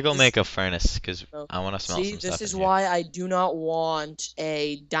 Yeah, I'm See gonna go this. make a furnace because No. I want to smelt See, some this stuff is in here. why I do not want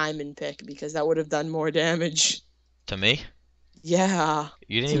a diamond pick because that would have done more damage. To me? Yeah.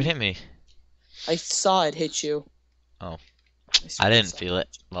 You didn't To even me. hit me. I saw it hit you. Oh. I I swear didn't saw feel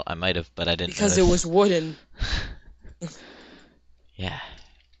it. Well, I might have, but I didn't because it notice. was wooden. Yeah.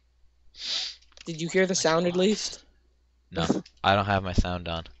 Did you hear the sound at least? No, I don't have my sound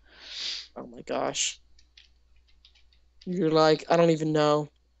on. Oh my gosh. You're like, I don't even know.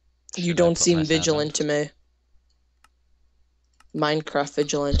 You Should I don't put my seem sound on? vigilant to me. Minecraft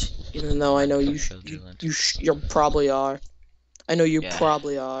vigilant, even though I know Minecraft vigilant. you probably are. I know you Yeah.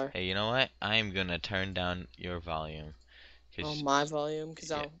 probably are. Hey, you know what? I am gonna turn down your volume. Oh, 'Cause, my volume,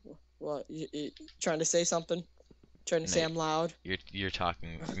 because yeah, I'll. What? You trying to say something? Trying to no, say I'm loud? you're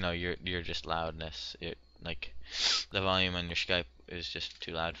talking. No, you're just loudness. Like the volume on your Skype is just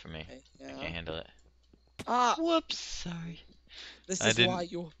too loud for me. Okay, I yeah. can't handle it. Ah! Whoops, sorry. This I is why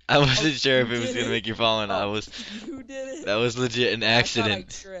didn't. you. I Oh, wasn't sure you if it was did gonna it? make you fall or not. Oh, you did it? That was legit an I thought I accident.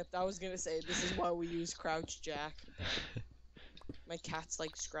 tripped. I was gonna say, this is why we use Crouch Jack. My cat's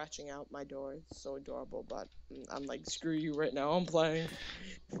like scratching out my door. It's so adorable, but I'm like, screw you right now. I'm playing.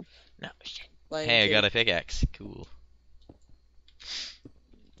 No shit. Playing Hey, I got kitty. a pickaxe. Cool.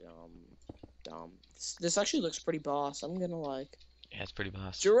 Dumb. This actually looks pretty boss. I'm gonna like. Yeah, it's pretty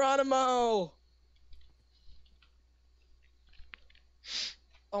boss. Geronimo!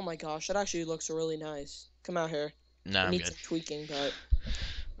 Oh my gosh, that actually looks really nice. Come out here. No, It I'm needs good. some tweaking, but.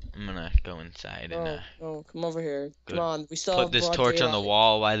 I'm gonna go inside and Oh, come over here. Come go on, we still put have this broad torch on the daylight.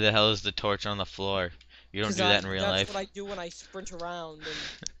 wall. Why the hell is the torch on the floor? You don't Because do that in real that's what life. I do when I sprint around and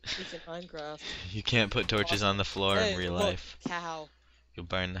speak in Minecraft. You can't put torches on the floor in Hey, real look, life. cow. You'll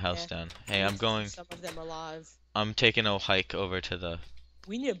burn the house Eh, down. at Hey, least some of them are alive. I'm taking a hike over to the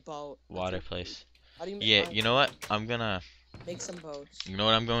We need a boat. water place. How do you Yeah, you know what? I'm gonna. make some boats? You know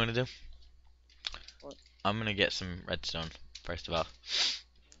what I'm going to do? What? I'm gonna get some redstone. First of all.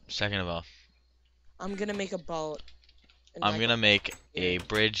 Second of all, I'm gonna make a boat. And I'm gonna make a here.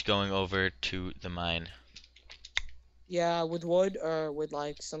 bridge going over to the mine Yeah, with wood or with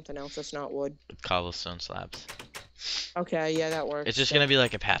like something else that's not wood. with cobblestone slabs. Okay, yeah, that works. It's just gonna be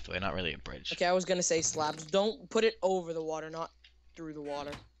like a pathway, not really a bridge. Okay, I was gonna say slabs. Don't put it over the water, not through the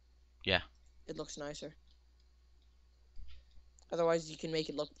water. Yeah. It looks nicer. Otherwise, you can make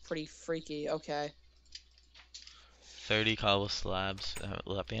it look pretty freaky. Okay. 30 cobble slabs.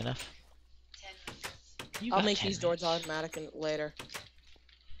 Will that be enough? I'll make these doors automatic later.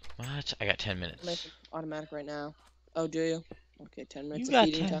 What? I got 10 I'll make minutes. them automatic right now. Oh, do you? Okay, 10 minutes You of got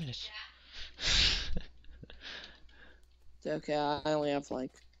feeding 10 time. minutes. Okay, I only have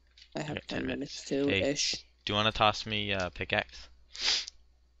like, I have got 10 10 minutes minutes. too, Hey. ish. Do you want to toss me a pickaxe?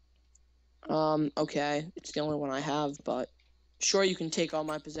 Okay. It's the only one I have, but sure, you can take all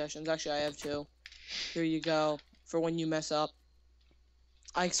my possessions. Actually, I have two. Here you go. For when you mess up.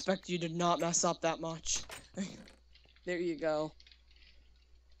 I expect you to not mess up that much. There you go.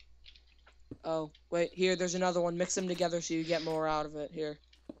 Oh, wait, here, there's another one. Mix them together so you get more out of it. Here,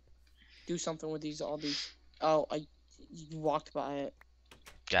 do something with these, all these. Oh, you walked by it.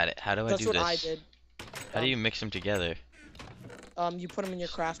 Got it. How do I That's do what I this? did. How do you mix them together? You put them in your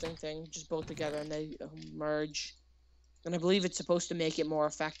crafting thing, just both together, and they merge. And I believe it's supposed to make it more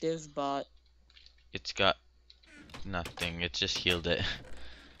effective, but It's got nothing. It just healed it.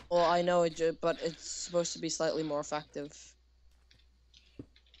 well, I know but it's supposed to be slightly more effective,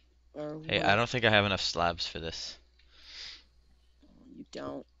 or Hey, I whatever. don't think I have enough slabs for this. You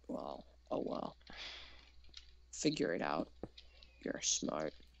don't. Well, oh well. Figure it out. You're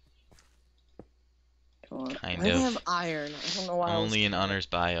smart. Kind Why do I have of. iron? I don't know why I'm I was only in thinking that. honors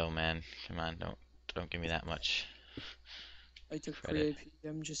bio, man. Come on, don't give me that much I took credit. pre-AP.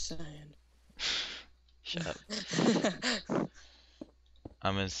 I'm just saying. Shut up.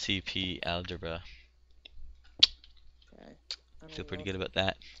 I'm in CP algebra. Okay. I Feel don't know. pretty good about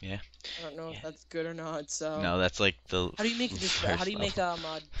that. Yeah. I don't know Yeah. if that's good or not. So, No, that's like the how do you make this? How do first you make level.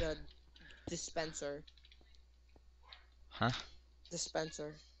 a dispenser? Huh?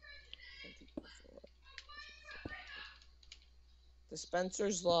 Dispenser.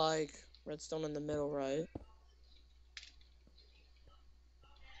 Dispenser's like redstone in the middle, right?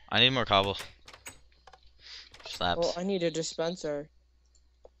 I need more cobble. Well, Slabs. I need a dispenser,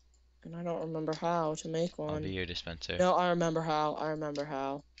 and I don't remember how to make I'll be one. your dispenser. No, I remember how. I remember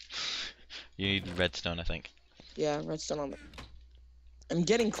how. You need redstone, I think. Yeah, redstone on the. I'm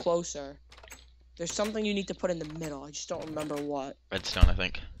getting closer. There's something you need to put in the middle. I just don't remember what. Redstone, I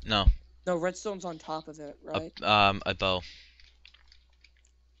think. No. No, redstone's on top of it, right? A bow.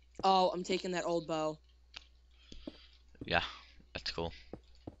 Oh, I'm taking that old bow. Yeah, that's cool.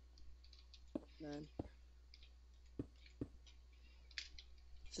 Man.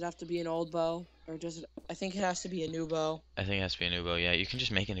 Does it have to be an old bow? Or does it... I think it has to be a new bow. I think it has to be a new bow. Yeah, you can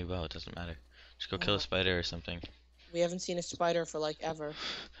just make a new bow. It doesn't matter. Just go kill a spider or something. We haven't seen a spider for, like, ever.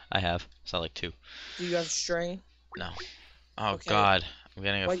 I have. Saw like 2. Do you have string? No. Oh Okay. God, I'm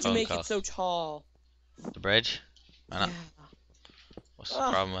getting a Why'd you phone make call. it so tall? The bridge? Why not? Yeah. What's the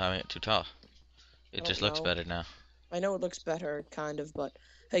Ah, problem with having it too tall? I It don't just looks know. better now. I know it looks better, kind of, but...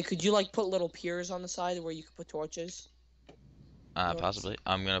 Hey, could you, like, put little piers on the side where you could put torches? You know what I'm Possibly.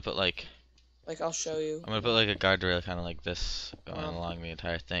 I'm gonna put like Like, I'll show you. I'm gonna put like a guardrail kind of like this going Uh, along the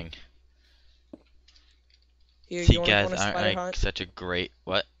entire thing. Here, See you wanna go guys, on a aren't spider I hunt? such a great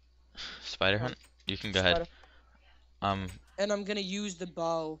what? Spider Come on, hunt? You can go ahead. spider. Um, And I'm gonna use the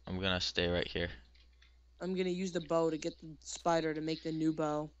bow. I'm gonna stay right here. I'm gonna use the bow to get the spider to make the new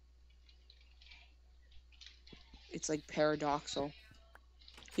bow. It's like paradoxal.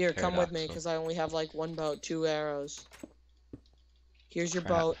 Here, come with me, Paradoxal. because I only have like one boat, 2 arrows. Here's your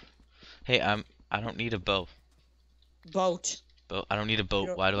Crap. boat. Hey, I don't need a bow. Boat. Boat. I don't need a You boat.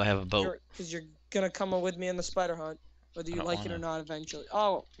 know, Why do I have a boat? because you're gonna come with me on the spider hunt, whether I you don't like it or wanna. not eventually.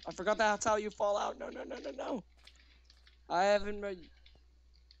 Oh, I forgot that's how you fall out. No, no, no, no, no. I haven't.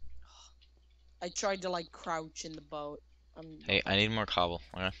 I tried to like crouch in the boat. Hey, I need more cobble.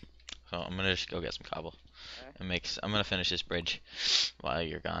 Okay. So I'm gonna just go get some cobble. Okay. I'm gonna finish this bridge while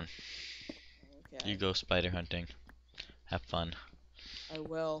you're gone. You Okay. go spider hunting. Have fun. I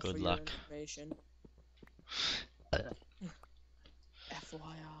will for Good your luck. information.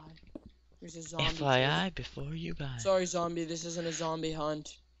 FYI. There's a zombie chasing. FYI, before you buy. Sorry, zombie. This isn't a zombie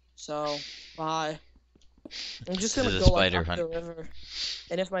hunt. So, bye. I'm just This gonna is a go like spider up hunt. the river.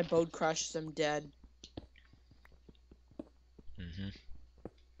 And if my boat crashes, I'm dead. hmm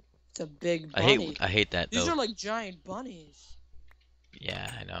It's a big bunny. I hate that These though. are like giant bunnies.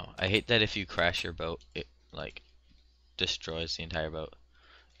 Yeah, I know. I hate that if you crash your boat, it like destroys the entire boat.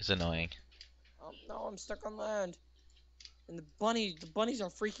 It's annoying. No, I'm stuck on land. And the bunnies are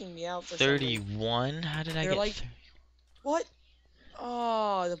freaking me out for some reason. 31? How did I They're get like, what?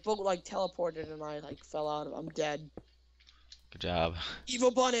 Oh, the boat like teleported and I like fell out of. I'm dead. Good job.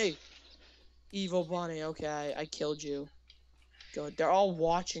 Evil bunny. Evil bunny. Okay, I killed you. Good. They're all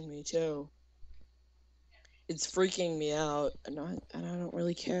watching me too. It's freaking me out, and I don't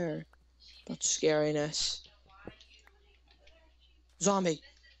really care about scariness. Zombie.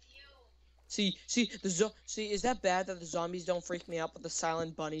 See, is that bad that the zombies don't freak me out, but the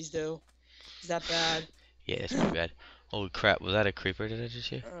silent bunnies do? Is that bad? Yeah, it's pretty bad. Holy crap, was that a creeper did I just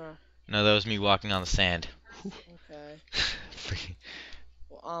hear? uh, No, that was me walking on the sand. okay. Freaking-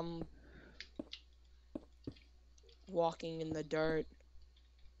 Well, walking in the dirt.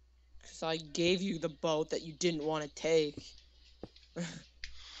 Because I gave you the boat that you didn't want to take.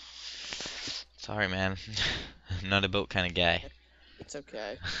 Sorry, man. I'm not a boat kind of guy. It's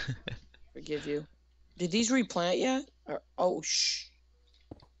okay. Forgive you. Did these replant yet? Or, oh, shh.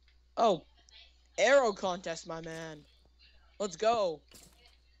 Oh, Arrow contest, my man. Let's go.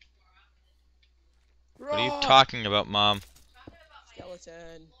 What are you Raw! talking about, Mom?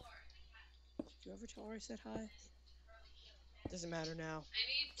 Skeleton. Did you ever tell her I said hi? Doesn't matter now.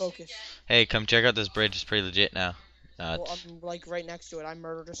 Focus. Hey, come check out this bridge. It's pretty legit now. Well, It's I'm like right next to it. I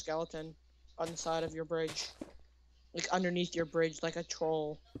murdered a skeleton on the side of your bridge. Like underneath your bridge, like a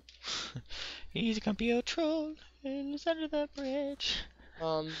troll. He's gonna be a troll and it's under the bridge.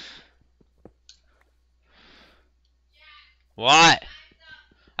 What?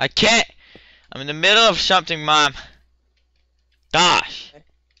 I can't. I'm in the middle of something, Mom. Gosh.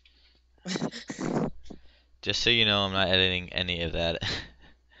 Just so you know, I'm not editing any of that.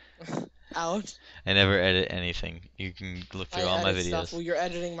 Out. I never edit anything. You can look through all my edit videos. stuff. Well, you're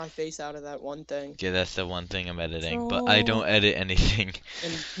editing my face out of that one thing. Yeah, that's the one thing I'm editing, but I don't edit anything.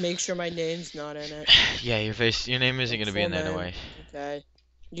 And make sure my name's not in it. Yeah, your name isn't gonna be in there anyway. Okay.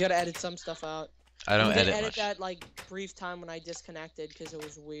 You gotta edit some stuff out. I don't edit edit much. that like brief time when I disconnected because it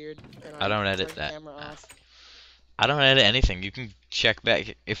was weird. And I don't edit turned that. the camera off. I don't edit anything. You can check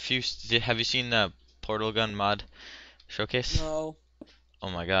back if you have you seen the portal gun mod showcase? No. Oh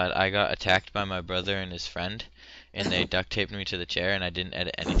my god, I got attacked by my brother and his friend, and they duct taped me to the chair, and I didn't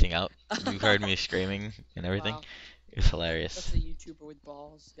edit anything out. You heard me screaming and everything. Wow. It was hilarious. That's a YouTuber with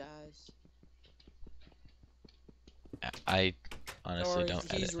balls, guys. I honestly don't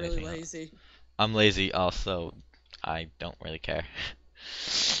edit He's really anything out. lazy. I'm lazy also. I don't really care.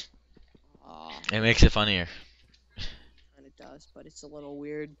 It makes it funnier. And it does, but it's a little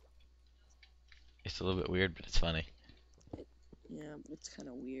weird. It's a little bit weird, but it's funny. Yeah, but it's kind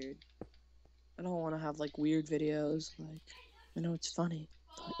of weird. I don't want to have like weird videos. Like, I know it's funny,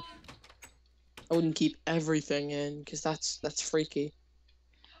 but I wouldn't keep everything in because that's freaky.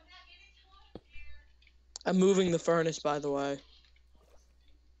 I'm moving the furnace, by the way.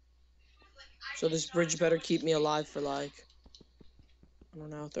 So this bridge better keep me alive for like, I don't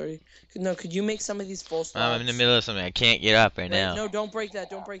know, 30. No, could you make some of these full slabs? I'm in the middle of something. I can't get up right now. No, don't break that.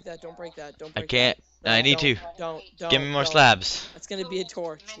 Don't break that. Don't break that. Don't break I can't. that. No, I need to. Don't. Give me more slabs. That's gonna be a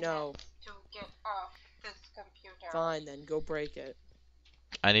torch. No. To get off this computer. Fine, then go break it.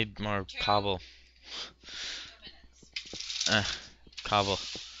 I need more cobble. Cobble.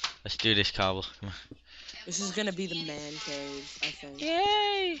 Let's do this, cobble. Come on. This is gonna be the man cave, I think.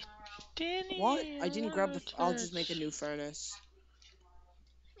 Yay! Danny, What? I didn't grab the. I'll just make a new furnace.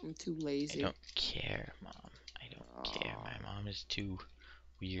 I'm too lazy. I don't care, Mom. I don't care. My mom is too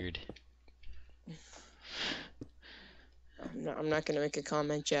weird. I'm not gonna make a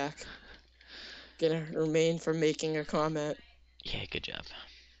comment, Jack. Gonna remain from making a comment. Yeah, good job.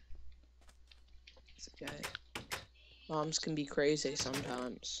 It's okay. Moms can be crazy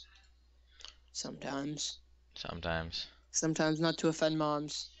sometimes. Sometimes. Sometimes not to offend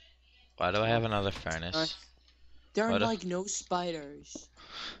moms. Why do I have another furnace? There are like no spiders.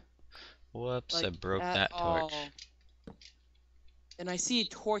 Whoops, Like, I broke at that torch. all. And I see a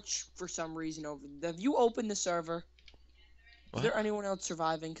torch for some reason over there. Have you opened the server? What? Is there anyone else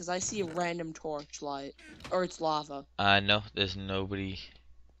surviving? Because I see a random torch light. Or it's lava. No, there's nobody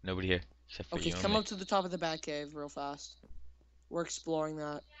here. Except for Okay, you come and up to the top of the bat cave real fast. We're exploring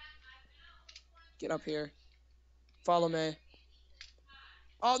that. Get up here. Follow me.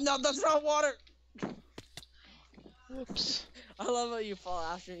 Oh no, that's not water! Whoops. I love how you fall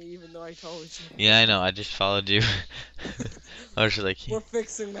after me even though I told you. Yeah, I know, I just followed you. I was like, We're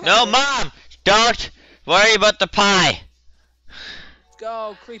fixing that. no, Mom! Don't worry about the pie! Let's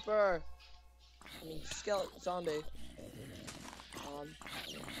go, creeper. I mean, skeleton, zombie.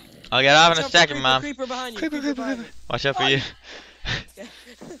 I'll get off in a Watch out for second, creeper, Mom. Creeper behind you. Creeper. behind you. Watch out for you.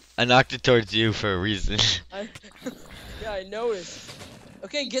 I knocked it towards you for a reason. Yeah, I noticed.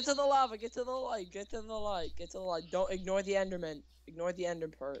 Okay, get to the lava. Get to the light. Get to the light. Get to the light. Don't ignore the Enderman. Ignore the Ender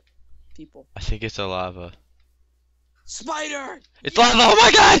part. People. I think it's a lava. Spider! It's lava! Oh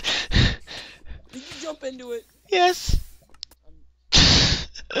my god! Did you jump into it? Yes.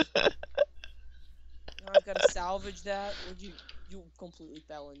 Now I've got to salvage that. Would you? You completely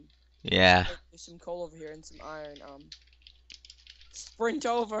fell in. Yeah. There's some coal over here and some iron. Sprint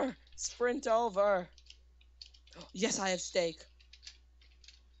over. Sprint over. Yes, I have steak.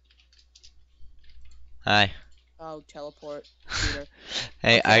 Hi. Oh, teleport. Peter.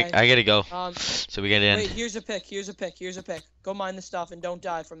 Hey, Okay. I gotta go. So we gotta end. Wait, here's a pick. Here's a pick. Here's a pick. Go mine the stuff and don't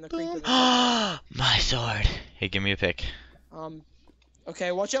die from the creeper. that's up My sword. Hey, give me a pick. there.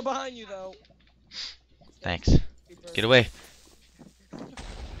 Okay, watch out behind you though. Thanks. Creeper. Get away.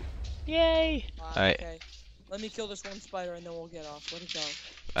 Yay. Alright. Okay. Let me kill this one spider and then we'll get off. Let it go.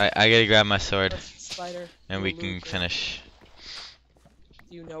 Alright, I gotta grab my sword. Spider. And you we can loser. finish.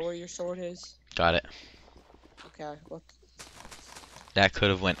 Do you know where your sword is? Got it. Okay, look. That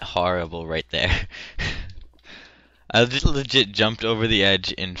could have went horrible right there. I just legit jumped over the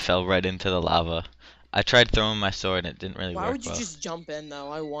edge and fell right into the lava. I tried throwing my sword and it didn't really Why work would you well. just jump in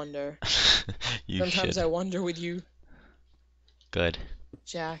though? I wonder. You Sometimes should. I wonder with you, Good.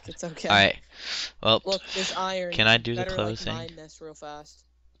 Jack. It's okay. Alright. Well, Look, this iron. can I do the Better like closing? mine this real fast.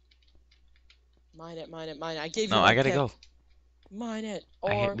 Mine it, mine it, mine it. I gave you No, my I gotta pick. go. Mine it. We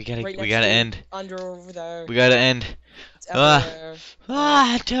Or gotta right we next gotta to end. under over there. We gotta end. It's Ah.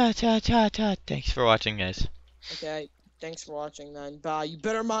 everywhere. Thanks for watching, guys. Okay. Thanks for watching then. Bye. You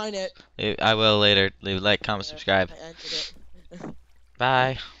better mine it. I will later. Leave a like, comment, Yeah, subscribe. I ended it.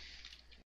 Bye.